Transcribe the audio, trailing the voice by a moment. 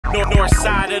North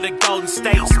side of the Golden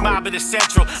States, mobbing the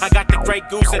Central. I got the Grey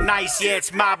Goose and Ice, yeah,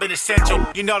 it's mobbing essential.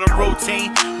 You know the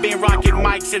routine, been rocking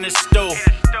mics in the stool.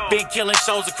 Been killing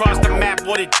shows across the map,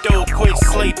 what it do? Quit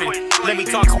sleeping, let me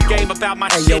talk some game about my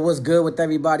shit. Hey, yo, what's good with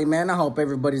everybody, man? I hope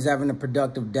everybody's having a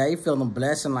productive day, feeling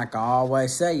blessed, and like I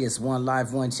always say, it's one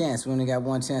life, one chance. We only got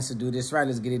one chance to do this right,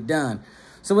 let's get it done.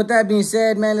 So with that being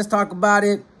said, man, let's talk about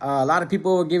it. A lot of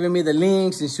people were giving me the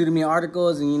links and shooting me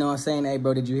articles and, you know, saying, hey,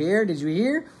 bro, did you hear? Did you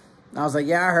hear? And I was like,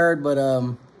 yeah, I heard, but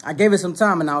I gave it some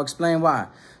time and I'll explain why.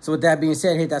 So with that being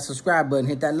said, hit that subscribe button,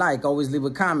 hit that like, always leave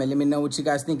a comment. Let me know what you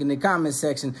guys think in the comment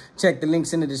section. Check the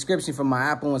links in the description for my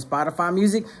Apple and Spotify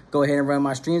music. Go ahead and run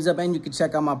my streams up, and you can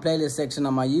check out my playlist section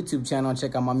on my YouTube channel and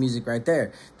check out my music right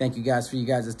there. Thank you guys for you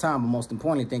guys' time, but most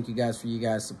importantly, thank you guys for you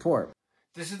guys' support.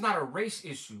 This is not a race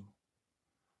issue.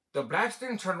 The blacks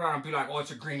didn't turn around and be like, oh,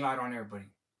 it's a green light on everybody.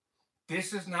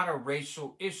 This is not a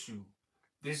racial issue.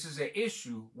 This is an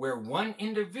issue where one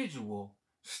individual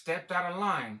stepped out of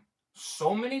line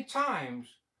so many times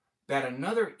that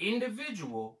another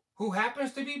individual who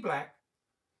happens to be black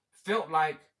felt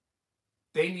like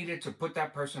they needed to put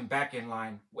that person back in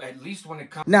line, at least when it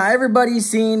comes. Now, everybody's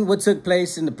seen what took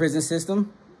place in the prison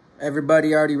system.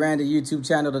 Everybody already ran the YouTube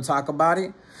channel to talk about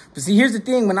it. But see, here's the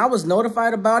thing. When I was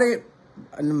notified about it,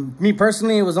 me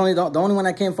personally, it was only the only one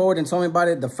that came forward and told me about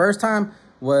it the first time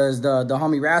was the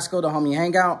homie Rascal, the homie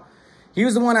Hangout. He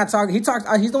was the one I talked. He's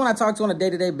the one I talked to on a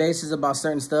day-to-day basis about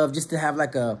certain stuff, just to have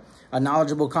like a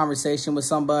knowledgeable conversation with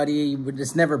somebody.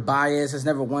 It's never biased. It's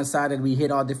never one-sided. We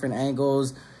hit all different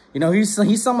angles. You know, he's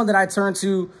someone that I turn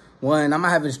to when I'm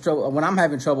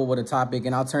having trouble with a topic,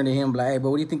 and I'll turn to him like, hey, but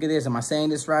what do you think of this? Am I saying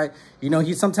this right? You know,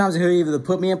 sometimes he'll either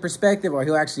put me in perspective or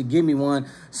he'll actually give me one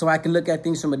so I can look at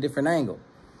things from a different angle.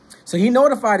 So he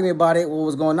notified me about it, what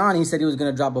was going on. He said he was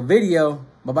going to drop a video,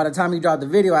 but by the time he dropped the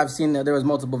video, I've seen that there was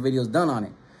multiple videos done on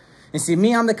it. And see,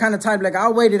 me, I'm the kind of type, like,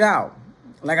 I'll wait it out.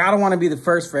 Like, I don't want to be the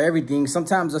first for everything.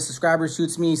 Sometimes a subscriber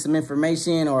shoots me some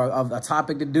information or a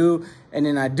topic to do, and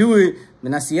then I do it.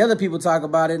 Then I see other people talk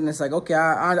about it, and it's like, okay,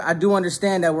 I do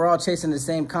understand that we're all chasing the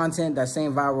same content, that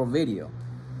same viral video.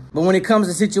 But when it comes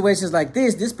to situations like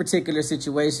this particular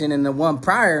situation and the one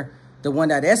prior, the one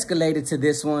that escalated to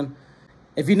this one,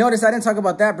 if you notice, I didn't talk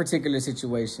about that particular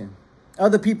situation.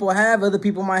 Other people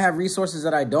might have resources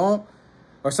that I don't.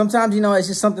 Or sometimes, you know, it's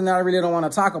just something that I really don't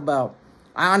want to talk about.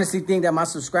 I honestly think that my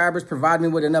subscribers provide me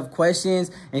with enough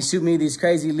questions and shoot me these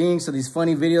crazy links or these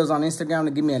funny videos on Instagram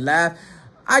to give me a laugh.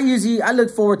 I look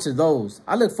forward to those.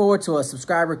 I look forward to a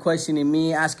subscriber questioning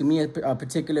me, asking me a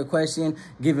particular question,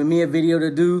 giving me a video to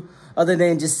do, other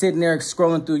than just sitting there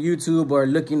scrolling through YouTube or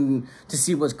looking to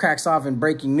see what cracks off in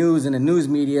breaking news in the news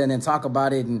media and then talk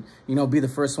about it and, you know, be the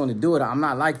first one to do it. I'm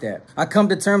not like that. I come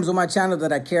to terms with my channel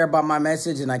that I care about my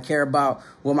message and I care about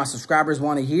what my subscribers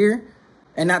want to hear,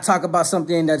 and not talk about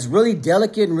something that's really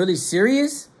delicate and really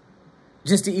serious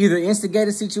just to either instigate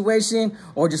a situation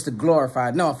or just to glorify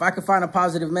it. No, if I can find a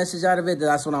positive message out of it, then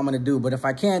that's what I'm going to do. But if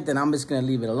I can't, then I'm just going to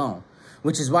leave it alone,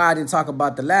 which is why I didn't talk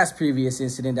about the last previous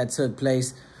incident that took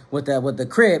place with the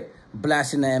Crip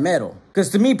blasting the metal. Because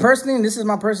to me personally, and this is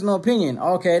my personal opinion,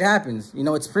 okay, it happens. You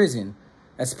know, it's prison.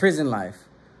 That's prison life.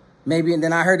 Maybe, and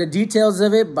then I heard the details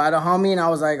of it by the homie, and I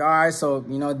was like, all right, so,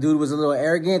 you know, dude was a little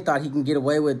arrogant, thought he can get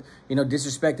away with, you know,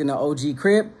 disrespecting the OG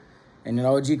Crip, and the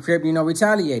OG Crip, you know,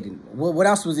 retaliated. What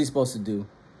else was he supposed to do?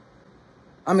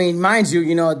 I mean, mind you,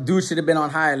 you know, dude should have been on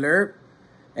high alert,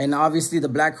 and obviously the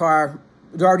black car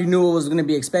already knew what was going to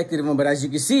be expected of him, but as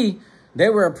you can see, they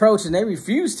were approached and they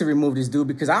refused to remove this dude,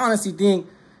 because I honestly think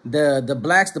the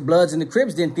blacks, the Bloods, and the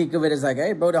Crips didn't think of it as like,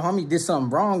 hey, bro, the homie did something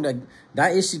wrong. Like,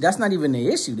 that issue, that's not even the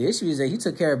issue. The issue is that he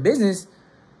took care of business,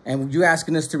 and you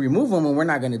asking us to remove him, and we're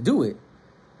not going to do it.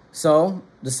 So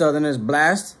the Southerners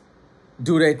blast,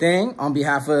 do their thing on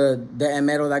behalf of the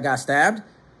Emeto that got stabbed,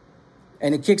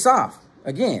 and it kicks off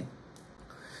again.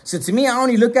 So to me, I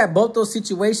only look at both those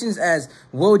situations as,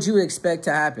 what would you expect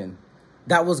to happen?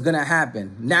 That was going to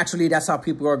happen. Naturally, that's how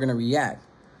people are going to react.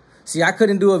 See, I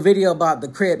couldn't do a video about the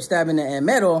Crip stabbing the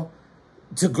Emeto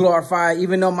to glorify,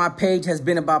 even though my page has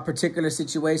been about particular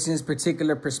situations,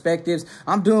 particular perspectives.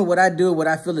 I'm doing what I do, what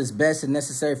I feel is best and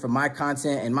necessary for my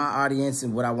content and my audience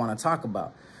and what I want to talk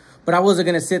about. But I wasn't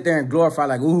going to sit there and glorify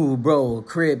like, ooh, bro,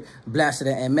 Crip blasted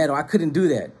the Emeto. I couldn't do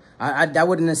that. That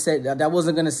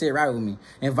wasn't going to sit right with me.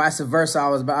 And vice versa,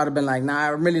 I'd have been like,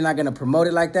 nah, I'm really not going to promote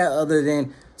it like that, other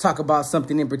than talk about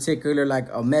something in particular, like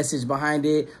a message behind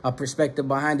it, a perspective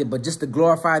behind it. But just to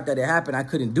glorify it that it happened, I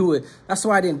couldn't do it. That's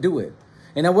why I didn't do it.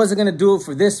 And I wasn't going to do it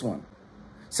for this one.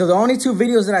 So the only two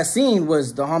videos that I seen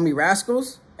was the homie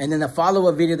Rascals And then the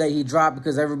follow-up video that he dropped,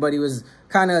 because everybody was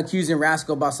kind of accusing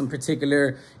Rascal about some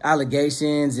particular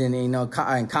allegations and, you know,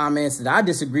 and comments that I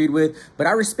disagreed with, but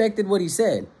I respected what he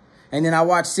said. And then I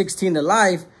watched 16 to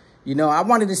Life. You know, I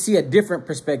wanted to see a different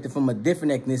perspective from a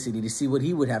different ethnicity to see what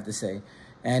he would have to say.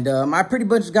 And I pretty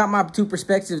much got my two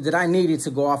perspectives that I needed to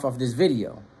go off of this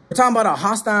video. We're talking about a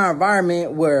hostile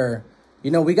environment where, you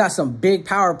know, we got some big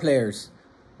power players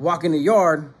walking the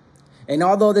yard. And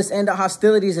although this end of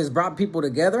hostilities has brought people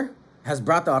together, has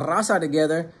brought the raza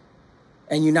together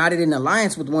and united in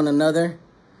alliance with one another,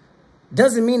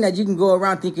 doesn't mean that you can go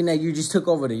around thinking that you just took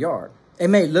over the yard. It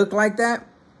may look like that,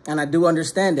 and I do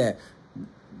understand that.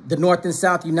 The North and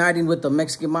South uniting with the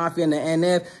Mexican Mafia and the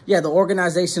NF, yeah, the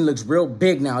organization looks real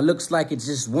big now. It looks like it's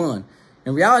just one.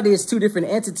 In reality, it's two different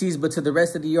entities, but to the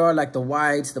rest of the yard, like the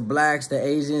whites, the blacks, the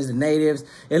Asians, the natives,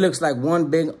 it looks like one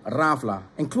big ranfla,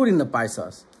 including the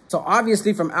paisas. So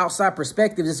obviously, from outside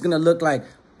perspective, it's going to look like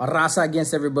a raza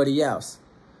against everybody else.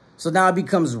 So now it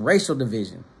becomes racial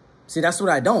division. See, that's what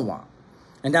I don't want.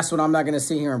 And that's what I'm not going to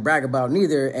sit here and brag about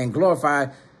neither and glorify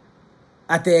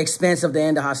at the expense of the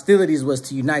end of hostilities was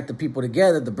to unite the people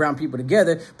together, the brown people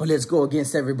together. But let's go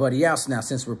against everybody else now,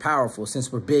 since we're powerful,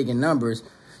 since we're big in numbers,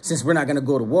 since we're not going to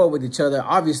go to war with each other.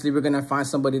 Obviously, we're going to find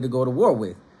somebody to go to war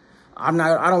with. I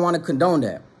don't want to condone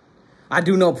that. I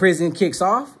do know prison kicks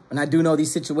off, and I do know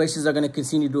these situations are going to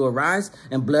continue to arise,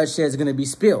 and bloodshed is going to be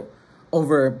spilled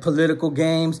over political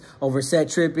games, over set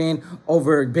tripping,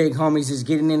 over big homies just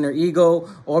getting in their ego,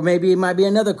 or maybe it might be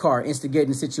another car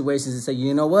instigating situations and say,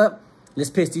 you know what? Let's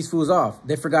piss these fools off.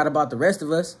 They forgot about the rest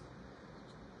of us.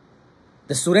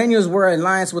 The Sureños were in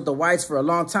alliance with the whites for a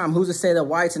long time. Who's to say the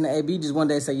whites and the AB just one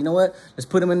day say, you know what? Let's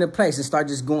put them in their place and start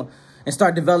just going and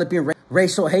start developing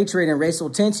racial hatred and racial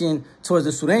tension towards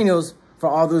the Sureños for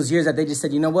all those years that they just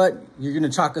said, you know what? You're going to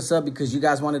chalk us up because you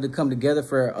guys wanted to come together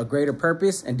for a greater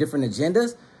purpose and different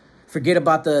agendas. Forget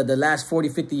about the last 40,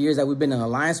 50 years that we've been in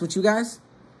alliance with you guys.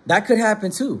 That could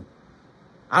happen too.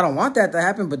 I don't want that to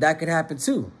happen, but that could happen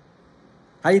too.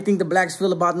 How do you think the blacks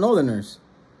feel about Northerners?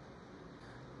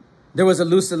 There was a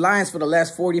loose alliance for the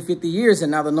last 40, 50 years,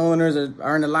 and now the Northerners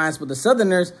are in alliance with the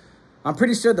Southerners. I'm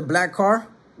pretty sure the black car,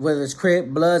 whether it's Crip,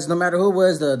 Bloods, no matter who it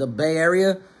was, the Bay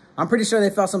Area, I'm pretty sure they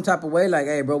felt some type of way like,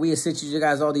 hey, bro, we assisted you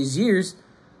guys all these years.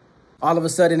 All of a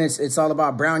sudden, it's all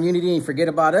about brown unity and forget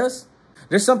about us.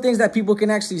 There's some things that people can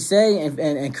actually say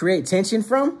and create tension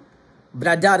from, but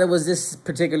I doubt it was this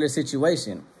particular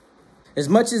situation. As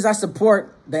much as I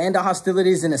support the end of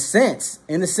hostilities in the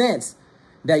sense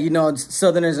that, you know,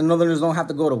 Southerners and Northerners don't have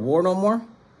to go to war no more,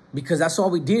 because that's all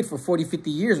we did for 40,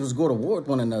 50 years was go to war with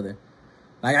one another.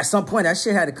 Like, at some point, that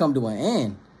shit had to come to an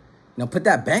end. You know, put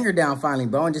that banger down finally,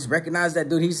 bro, and just recognize that,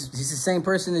 dude, he's the same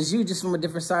person as you, just from a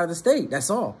different side of the state. That's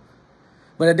all.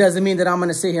 But it doesn't mean that I'm going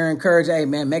to sit here and encourage, hey,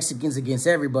 man, Mexicans against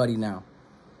everybody now.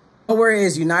 Nowhere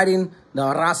is uniting the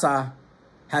raza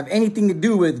have anything to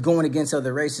do with going against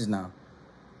other races now.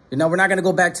 You know, we're not going to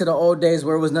go back to the old days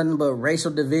where it was nothing but racial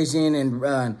division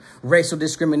and racial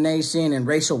discrimination and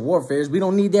racial warfare. We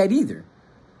don't need that either.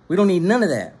 We don't need none of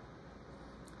that.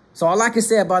 So all I can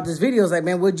say about this video is like,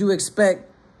 man, what'd you expect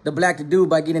the black to do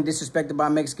by getting disrespected by a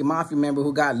Mexican mafia member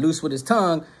who got loose with his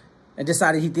tongue and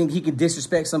decided he think he could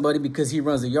disrespect somebody because he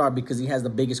runs the yard, because he has the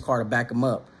biggest car to back him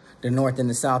up, the North and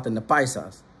the South and the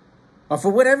paisas. Or for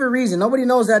whatever reason, nobody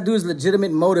knows that dude's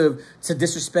legitimate motive to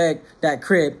disrespect that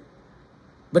Crip.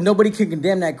 But nobody can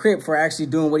condemn that Crip for actually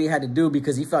doing what he had to do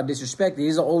because he felt disrespected.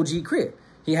 He's an OG Crip.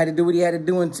 He had to do what he had to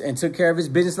do and took care of his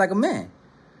business like a man.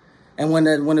 And when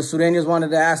the Sureños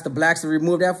wanted to ask the blacks to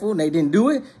remove that fool and they didn't do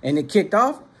it and it kicked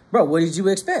off, bro, what did you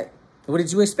expect? What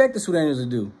did you expect the Sureños to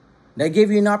do? They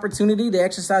gave you an opportunity to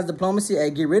exercise diplomacy. Hey,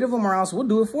 get rid of them or else we'll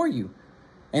do it for you.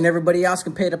 And everybody else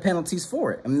can pay the penalties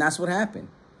for it. I mean, that's what happened.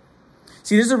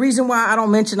 See, there's a reason why I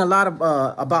don't mention a lot of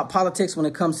about politics when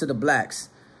it comes to the blacks.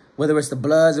 Whether it's the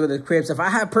Bloods or the Crips. If I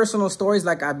have personal stories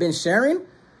like I've been sharing,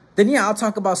 then yeah, I'll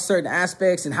talk about certain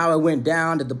aspects and how it went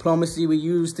down, the diplomacy we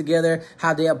used together,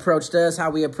 how they approached us,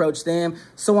 how we approached them,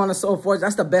 so on and so forth.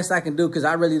 That's the best I can do because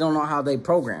I really don't know how they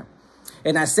program.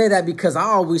 And I say that because I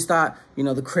always thought, you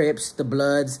know, the Crips, the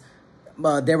Bloods,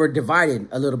 they were divided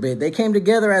a little bit. They came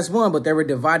together as one, but they were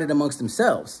divided amongst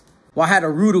themselves. Well, I had a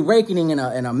rude awakening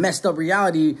and a messed up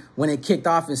reality when it kicked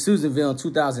off in Susanville in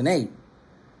 2008.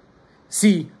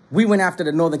 See, we went after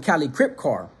the Northern Cali Crip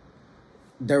car.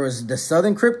 There was the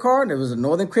Southern Crip car. There was a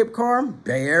Northern Crip car,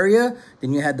 Bay Area.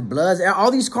 Then you had the Bloods.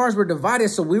 All these cars were divided.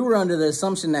 So we were under the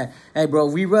assumption that, hey, bro,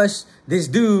 we rush this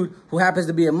dude who happens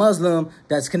to be a Muslim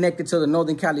that's connected to the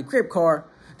Northern Cali Crip car.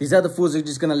 These other fools are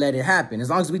just going to let it happen. As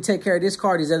long as we take care of this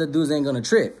car, these other dudes ain't going to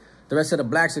trip. The rest of the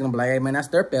blacks are gonna be like, hey man, that's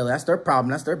their failure, that's their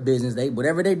problem, that's their business.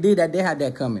 Whatever they did, that they had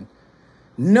that coming.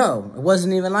 No, it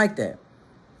wasn't even like that.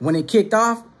 When it kicked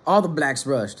off, all the blacks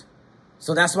rushed.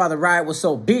 So that's why the riot was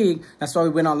so big. That's why we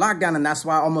went on lockdown, and that's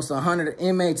why almost 100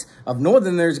 inmates of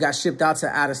Northerners got shipped out to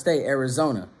out-of-state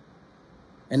Arizona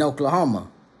and Oklahoma.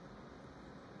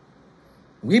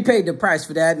 We paid the price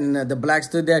for that, and the blacks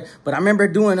stood there. But I remember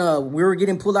we were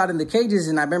getting pulled out in the cages,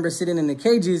 and I remember sitting in the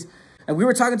cages, and we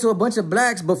were talking to a bunch of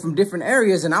blacks, but from different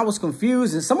areas, and I was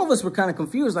confused, and some of us were kind of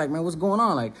confused, like, man, what's going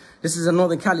on? Like, this is a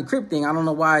Northern Cali Crip thing. I don't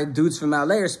know why dudes from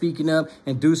LA are speaking up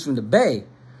and dudes from the Bay.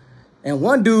 And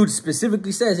one dude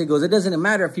specifically says, he goes, it doesn't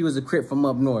matter if he was a Crip from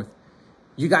up north.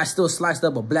 You guys still sliced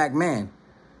up a black man.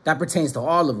 That pertains to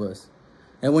all of us.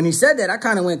 And when he said that, I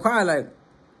kind of went quiet, like,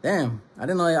 damn, I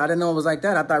didn't know it was like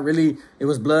that. I thought really it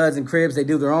was Bloods and Crips. They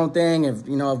do their own thing. If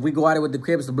we go at it with the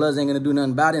Crips, the Bloods ain't gonna do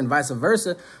nothing about it, and vice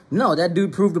versa. No, that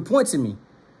dude proved a point to me.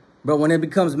 But when it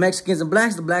becomes Mexicans and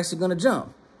blacks, the blacks are gonna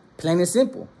jump. Plain and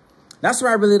simple. That's why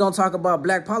I really don't talk about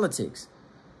black politics.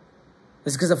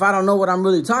 It's because if I don't know what I'm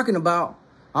really talking about,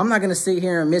 I'm not gonna sit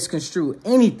here and misconstrue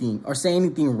anything or say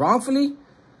anything wrongfully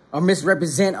or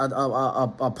misrepresent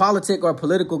a politic or a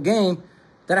political game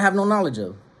that I have no knowledge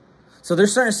of. So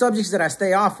there's certain subjects that I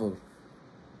stay off of.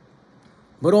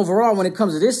 But overall, when it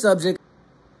comes to this subject,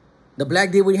 the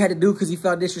black did what he had to do because he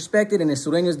felt disrespected, and the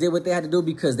Sureños did what they had to do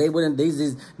because they wouldn't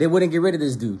get rid of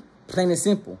this dude. Plain and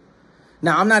simple.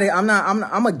 Now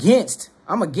I'm against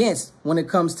when it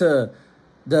comes to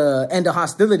the end of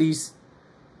hostilities.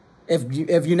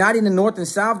 If uniting the North and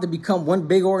South to become one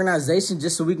big organization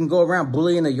just so we can go around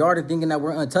bullying the yard and thinking that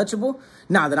we're untouchable,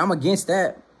 then I'm against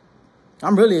that.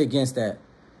 I'm really against that.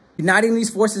 Uniting these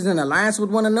forces in alliance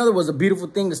with one another was a beautiful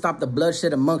thing to stop the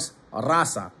bloodshed amongst a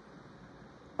raza.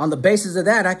 On the basis of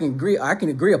that, I can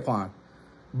agree upon.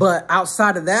 But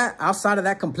outside of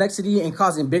that complexity and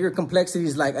causing bigger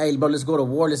complexities like, hey, bro, let's go to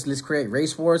war. Let's create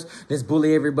race wars. Let's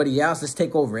bully everybody else. Let's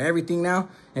take over everything now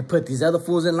and put these other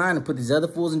fools in line and put these other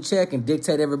fools in check and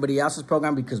dictate everybody else's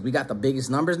program because we got the biggest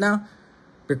numbers now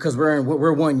because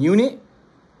we're one unit,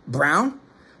 brown.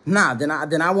 Then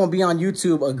I won't be on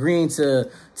YouTube agreeing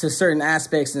to certain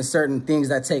aspects and certain things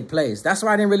that take place. That's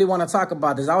why I didn't really want to talk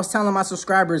about this. I was telling my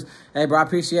subscribers, hey, bro, I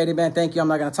appreciate it, man. Thank you. I'm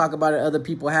not going to talk about it. Other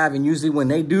people have. And usually when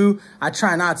they do, I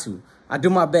try not to. I do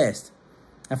my best.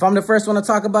 If I'm the first one to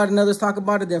talk about it and others talk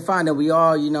about it, then fine. Then we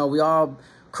all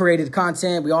created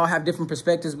content. We all have different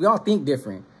perspectives. We all think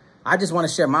different. I just want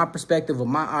to share my perspective with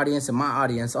my audience and my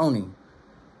audience only.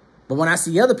 But when I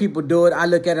see other people do it, I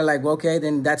look at it like, well, okay,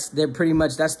 then that's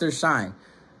their shine.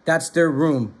 That's their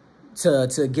room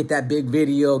to get that big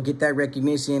video, get that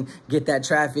recognition, get that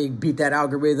traffic, beat that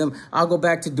algorithm. I'll go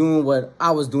back to doing what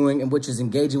I was doing, and which is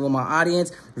engaging with my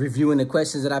audience, reviewing the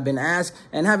questions that I've been asked,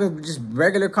 and having just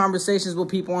regular conversations with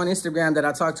people on Instagram that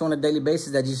I talk to on a daily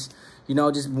basis that just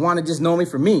want to know me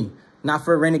for me. Not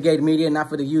for Renegade Media, not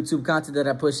for the YouTube content that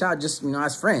I push out, just,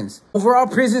 as friends. Overall,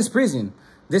 prison's prison.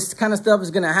 This kind of stuff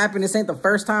is going to happen. This ain't the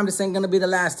first time. This ain't going to be the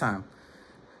last time.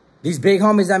 These big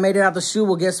homies that made it out the shoe,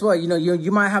 well, guess what?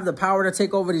 You might have the power to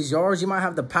take over these yards. You might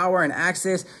have the power and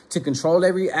access to control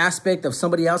every aspect of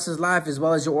somebody else's life as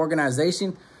well as your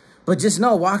organization. But just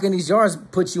know, walking these yards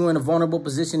puts you in a vulnerable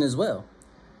position as well.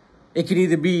 It could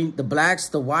either be the blacks,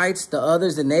 the whites, the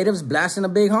others, the natives blasting a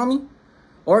big homie,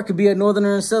 or it could be a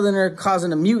northerner and southerner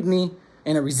causing a mutiny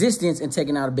and a resistance and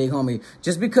taking out a big homie.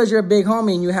 Just because you're a big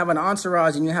homie and you have an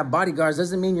entourage and you have bodyguards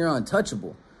doesn't mean you're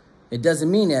untouchable. It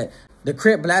doesn't mean that. The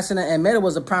Crip blasting and Meta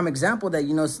was a prime example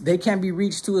that, they can be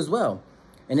reached too as well.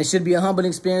 And it should be a humbling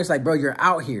experience like, bro, you're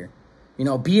out here.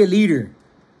 Be a leader.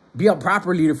 Be a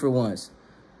proper leader for once.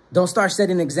 Don't start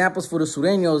setting examples for the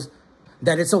Sureños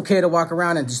that it's okay to walk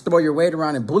around and just throw your weight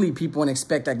around and bully people and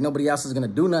expect like nobody else is going to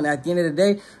do nothing. At the end of the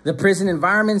day, the prison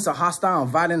environment is a hostile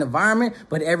and violent environment,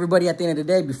 but everybody at the end of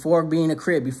the day, before being a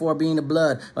Crip, before being a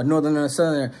Blood, a Northerner, a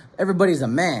Southerner, everybody's a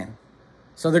man.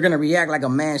 So they're going to react like a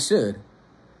man should.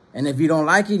 And if you don't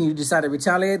like it and you decide to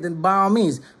retaliate, then by all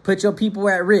means, put your people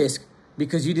at risk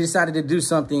because you decided to do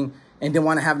something and didn't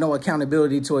want to have no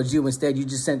accountability towards you. Instead, you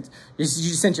just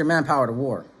sent your manpower to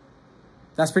war.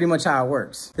 That's pretty much how it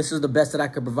works. This is the best that I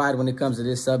could provide when it comes to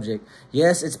this subject.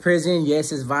 Yes, it's prison.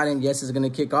 Yes, it's violent. Yes, it's going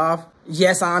to kick off.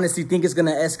 Yes, I honestly think it's going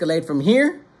to escalate from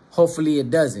here. Hopefully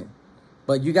it doesn't.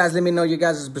 But you guys let me know your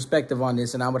guys' perspective on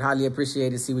this, and I would highly appreciate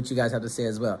to see what you guys have to say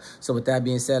as well. So with that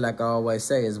being said, like I always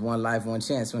say, it's one life, one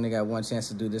chance. We only got one chance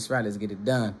to do this right. Let's get it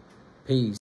done. Peace.